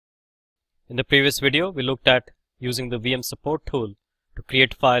In the previous video, we looked at using the VM support tool to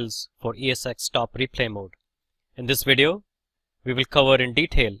create files for ESX stop replay mode. In this video, we will cover in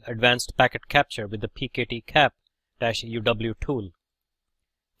detail advanced packet capture with the pktcap-uw tool.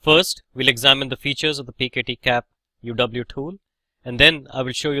 First, we'll examine the features of the pktcap-uw tool, and then I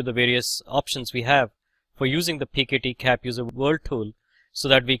will show you the various options we have for using the pktcap-uw tool so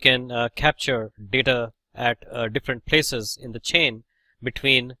that we can capture data at different places in the chain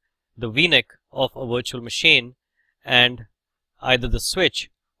between the VNIC of a virtual machine and either the switch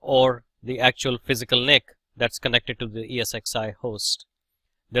or the actual physical NIC that's connected to the ESXi host.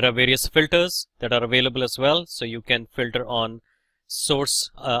 There are various filters that are available as well, so you can filter on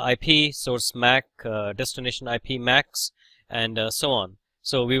source IP, source MAC, destination IP MACs, and so on.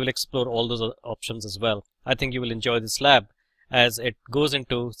 So we will explore all those options as well. I think you will enjoy this lab as it goes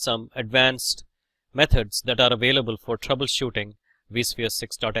into some advanced methods that are available for troubleshooting vSphere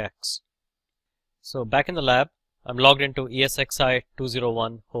 6.x. So back in the lab, I'm logged into ESXi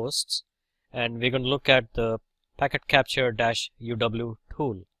 201 hosts, and we're going to look at the packet capture-uw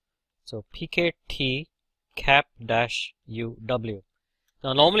tool. So pktcap-uw.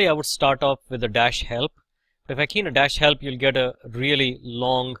 Now normally I would start off with a -help, but if I key in a -help, you'll get a really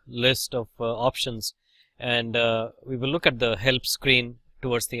long list of options, and we will look at the help screen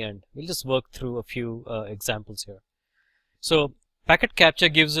towards the end. We'll just work through a few examples here. So packet capture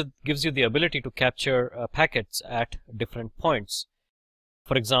gives you the ability to capture packets at different points.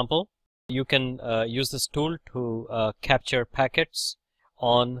 For example, you can use this tool to capture packets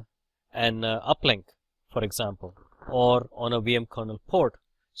on an uplink, for example, or on a VM kernel port.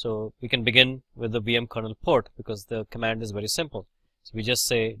 So we can begin with the VM kernel port because the command is very simple. So we just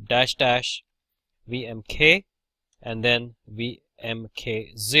say --vmk and then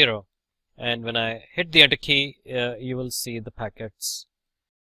vmk0. And when I hit the enter key, you will see the packets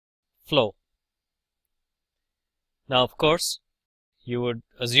flow. Now, of course, you would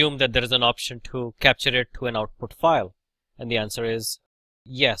assume that there is an option to capture it to an output file. And the answer is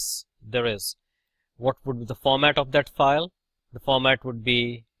yes, there is. What would be the format of that file? The format would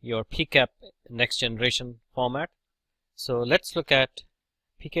be your PCAP next generation format. So let's look at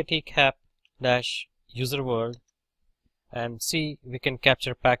pktcap-userworld and see if we can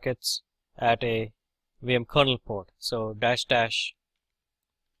capture packets at a VM kernel port. So --vmk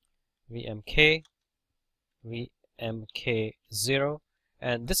vmk0,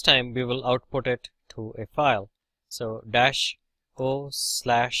 and this time we will output it to a file. So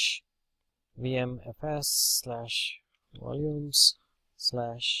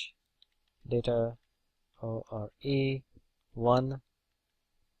 -o/vmfs/volumes/data ore1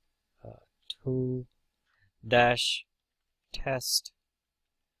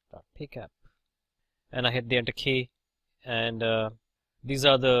 2-test.pcap, and I hit the enter key, and these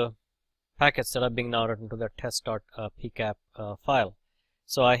are the packets that are being now written to the test.pcap file.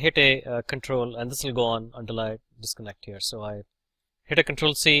 So I hit a control, and this will go on until I disconnect here. So I hit a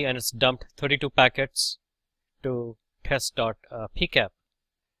control C, and it's dumped 32 packets to test.pcap.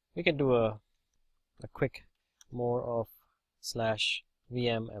 We can do a quick more of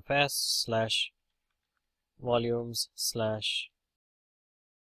 /vmfs/volumes/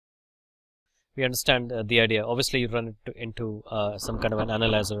 we understand the idea. Obviously, you run it into some kind of an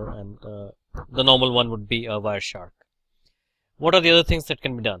analyzer, and the normal one would be a Wireshark. What are the other things that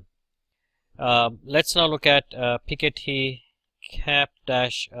can be done? Let's now look at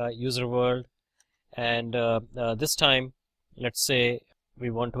pktcap-userworld, and this time, let's say we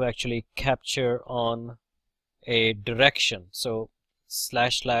want to actually capture on a direction. So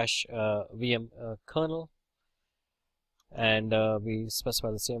 //vm kernel, and we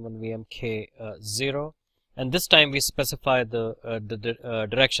specify the same one, vmk0, and this time we specify the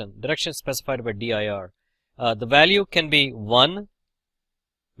direction. Direction is specified by dir. The value can be 1,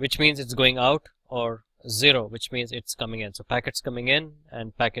 which means it's going out, or 0, which means it's coming in. So packets coming in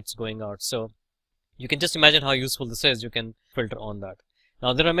and packets going out. So you can just imagine how useful this is. You can filter on that.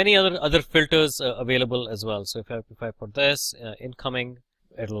 Now there are many other filters available as well. So if I put this incoming,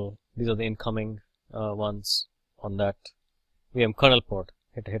 these are the incoming ones on that VM kernel port.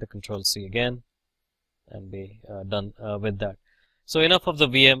 Hit a control C again and be done with that. So enough of the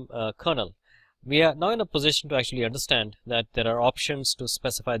VM kernel. We are now in a position to actually understand that there are options to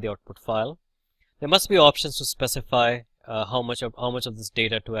specify the output file. There must be options to specify how much of this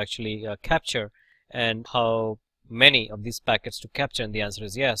data to actually capture, and how many of these packets to capture, and the answer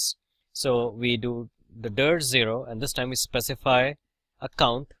is yes. So we do the dir0, and this time we specify a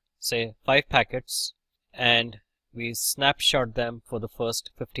count, say 5 packets, and we snapshot them for the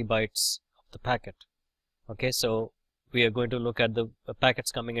first 50 bytes of the packet. Okay, so we are going to look at the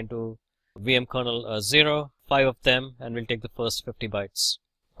packets coming into VM kernel 0, 5 of them, and we'll take the first 50 bytes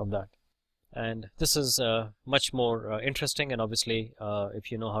of that. And this is much more interesting, and obviously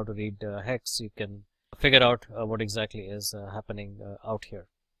if you know how to read hex, you can figure out what exactly is happening out here.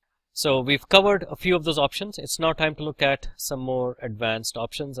 So we've covered a few of those options. It's now time to look at some more advanced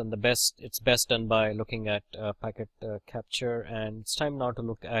options, and it's best done by looking at packet capture, and it's time now to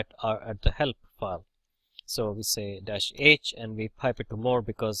look at the help file. So we say -h and we pipe it to more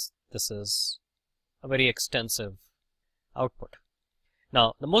because this is a very extensive output.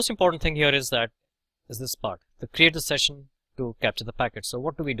 Now the most important thing here is this part, to create the session to capture the packet. So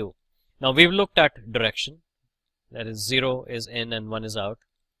what do we do? Now we've looked at direction, that is 0 is in and 1 is out.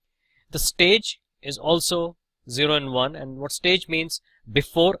 The stage is also 0 and 1, and what stage means,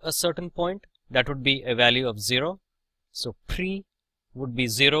 before a certain point, that would be a value of 0. So pre would be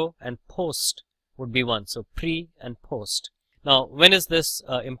 0 and post would be 1. So pre and post. Now when is this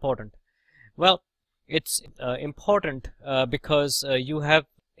important? Well, it's important because you have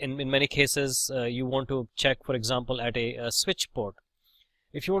in many cases you want to check, for example, at a switch port.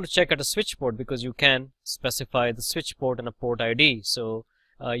 If you want to check at a switch port, because you can specify the switch port and a port ID, so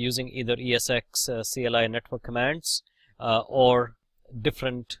using either ESX CLI network commands or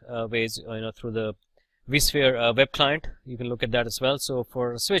different ways, through the vSphere web client, you can look at that as well. So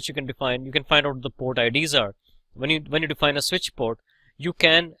for a switch, you can find out what the port IDs are. When you define a switch port, you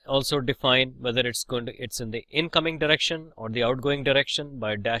can also define whether it's in the incoming direction or the outgoing direction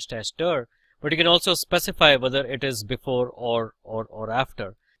by --dir, but you can also specify whether it is before or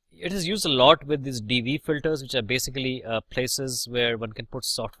after. It is used a lot with these DV filters, which are basically places where one can put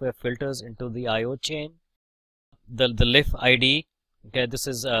software filters into the IO chain. The LIF ID, okay, this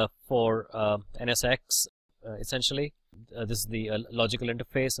is for NSX essentially. This is the logical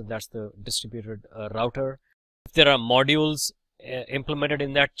interface, and that's the distributed router. If there are modules implemented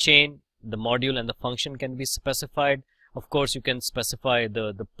in that chain, the module and the function can be specified. Of course, you can specify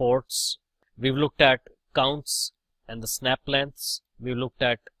the ports. We've looked at counts and the snap lengths. We've looked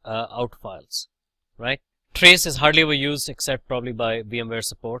at out files, right? Trace is hardly ever used except probably by VMware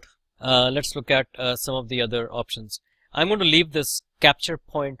support. Let's look at some of the other options. I'm going to leave this capture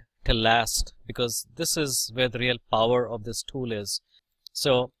point till last because this is where the real power of this tool is.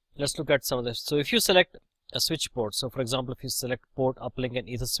 So let's look at some of this. So if you select a switch port, so for example, if you select port, uplink, and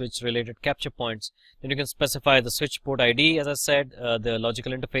ether switch related capture points, then you can specify the switch port ID, as I said, the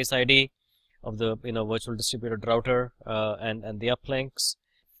logical interface ID of the virtual distributed router and the uplinks.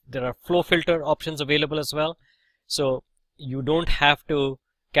 There are flow filter options available as well, so you don't have to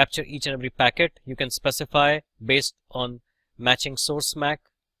capture each and every packet. You can specify based on matching source MAC,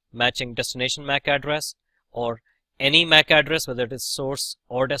 matching destination MAC address, or any MAC address, whether it is source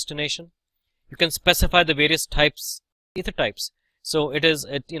or destination. You can specify the various types, ether types. So it is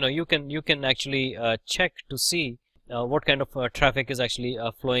you can actually check to see what kind of traffic is actually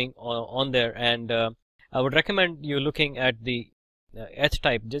flowing on there, and I would recommend you looking at the eth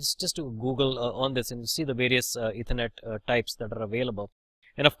type just to Google on this, and see the various Ethernet types that are available,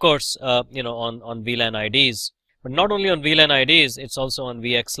 and of course on VLAN IDs. But not only on VLAN IDs, it's also on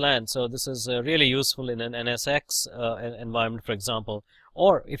VXLAN. So this is really useful in an NSX environment, for example,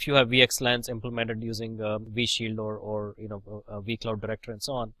 or if you have VXLANs implemented using vShield or vCloud Director and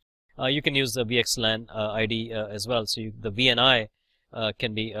so on. You can use the VXLAN ID as well. So the VNI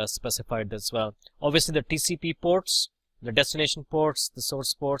can be specified as well. Obviously, the TCP ports, the destination ports, the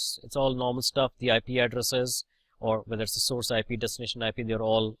source ports, it's all normal stuff. The IP addresses, or whether it's the source IP, destination IP, they're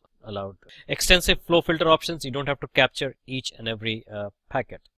all allowed. Extensive flow filter options. You don't have to capture each and every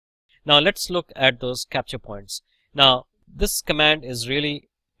packet. Now let's look at those capture points. Now this command is really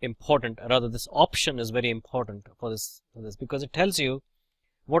important, rather this option is very important for this because it tells you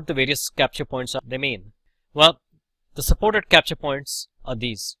what the various capture points are. They mean, well, the supported capture points are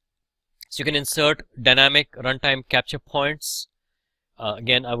these. So you can insert dynamic runtime capture points.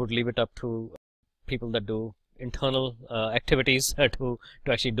 Again, I would leave it up to people that do internal activities to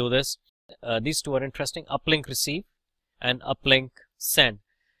actually do this. These two are interesting: uplink receive and uplink send.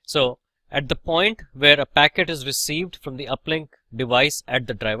 So at the point where a packet is received from the uplink device at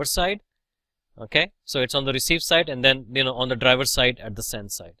the driver side, okay, so it's on the receive side, and then on the driver side at the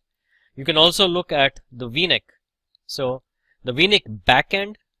send side. You can also look at the VNIC. So the VNIC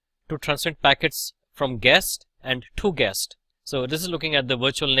backend to transmit packets from guest and to guest. So this is looking at the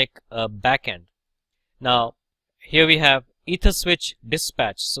virtual NIC backend. Now here we have ether switch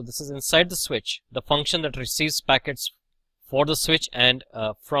dispatch. So this is inside the switch, the function that receives packets for the switch and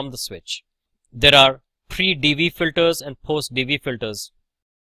from the switch. There are pre-DV filters and post-DV filters.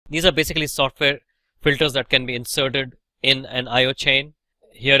 These are basically software filters that can be inserted in an IO chain.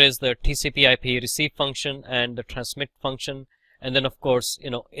 here is the TCP/IP receive function and the transmit function, and then of course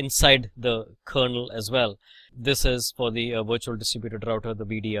inside the kernel as well. This is for the virtual distributed router, the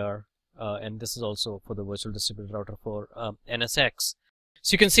VDR, and this is also for the virtual distributed router for NSX.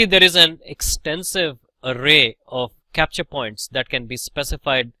 So you can see there is an extensive array of capture points that can be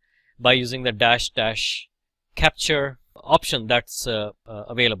specified by using the -- capture option that's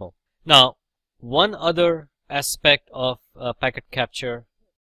available. Now, one other aspect of packet capture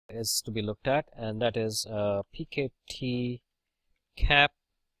is to be looked at, and that is pktcap-uw,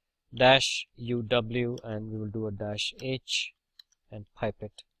 and we will do a -h and pipe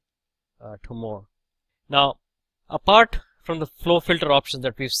it to more. Now, apart from the flow filter options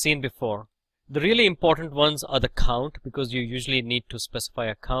that we've seen before, the really important ones are the count, because you usually need to specify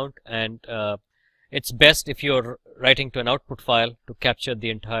a count, and it's best if you're writing to an output file to capture the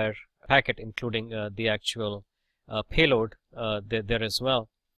entire packet, including the actual payload there as well.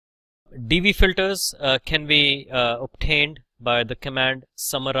 DV filters can be obtained by the command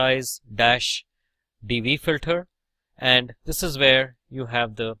summarize-dv filter, and this is where you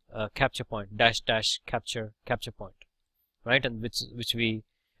have the capture point -- capture point, right? And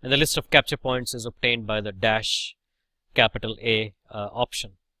and the list of capture points is obtained by the -A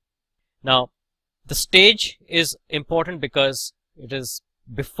option. Now, the stage is important because it is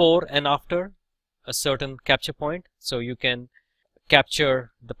before and after a certain capture point. So you can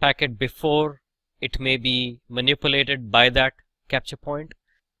capture the packet before it may be manipulated by that capture point.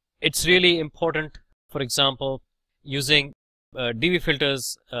 It's really important, for example, using DV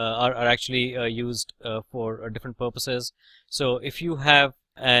filters are actually used for different purposes. So if you have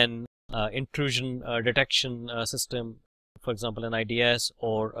an intrusion detection system, for example an IDS,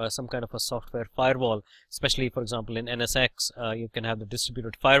 or some kind of a software firewall, especially for example in NSX, you can have the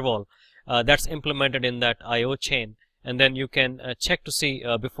distributed firewall that's implemented in that IO chain, and then you can check to see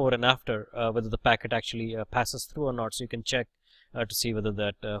before and after whether the packet actually passes through or not. So you can check to see whether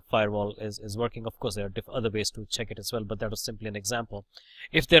that firewall is working. Of course, there are other ways to check it as well, but that was simply an example.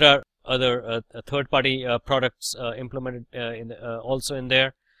 If there are other third-party products implemented also in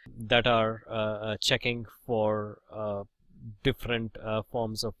there that are checking for different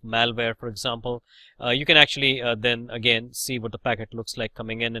forms of malware, for example, you can actually then again see what the packet looks like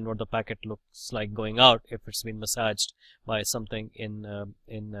coming in and what the packet looks like going out if it's been massaged by something in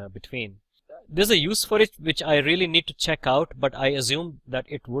between. There's a use for it which I really need to check out, but I assume that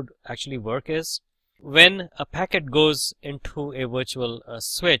it would actually work, is when a packet goes into a virtual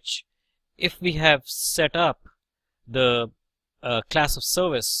switch, if we have set up the class of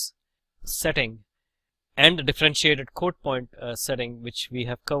service setting and the differentiated code point setting, which we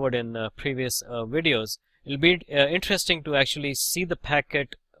have covered in previous videos, it'll be interesting to actually see the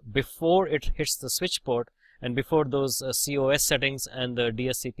packet before it hits the switch port and before those COS settings and the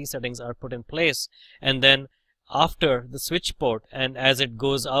DSCP settings are put in place, and then after the switch port and as it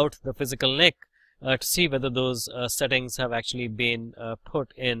goes out the physical NIC, to see whether those settings have actually been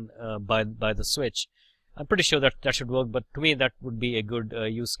put in by the switch. I'm pretty sure that should work, but to me that would be a good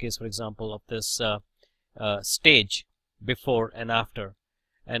use case, for example, of this stage before and after.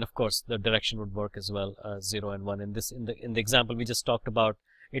 And of course the direction would work as well, 0 and 1. In the example we just talked about,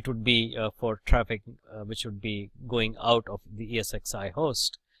 it would be for traffic which would be going out of the ESXi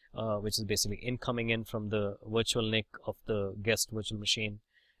host, which is basically incoming in from the virtual NIC of the guest virtual machine,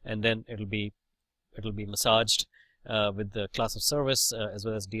 and then it'll be massaged with the class of service as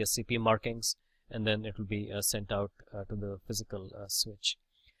well as DSCP markings, and then it will be sent out to the physical switch.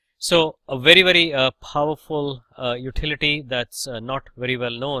 So a very powerful utility that's not very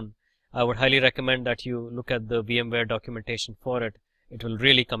well known. I would highly recommend that you look at the VMware documentation for it. It will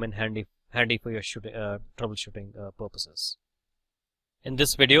really come in handy for your troubleshooting purposes. In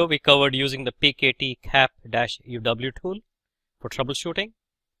this video, we covered using the pktcap-uw tool for troubleshooting.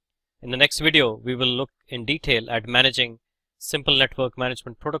 In the next video, we will look in detail at managing Simple Network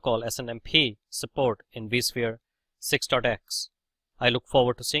Management Protocol (SNMP) support in vSphere 6.x. I look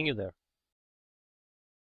forward to seeing you there.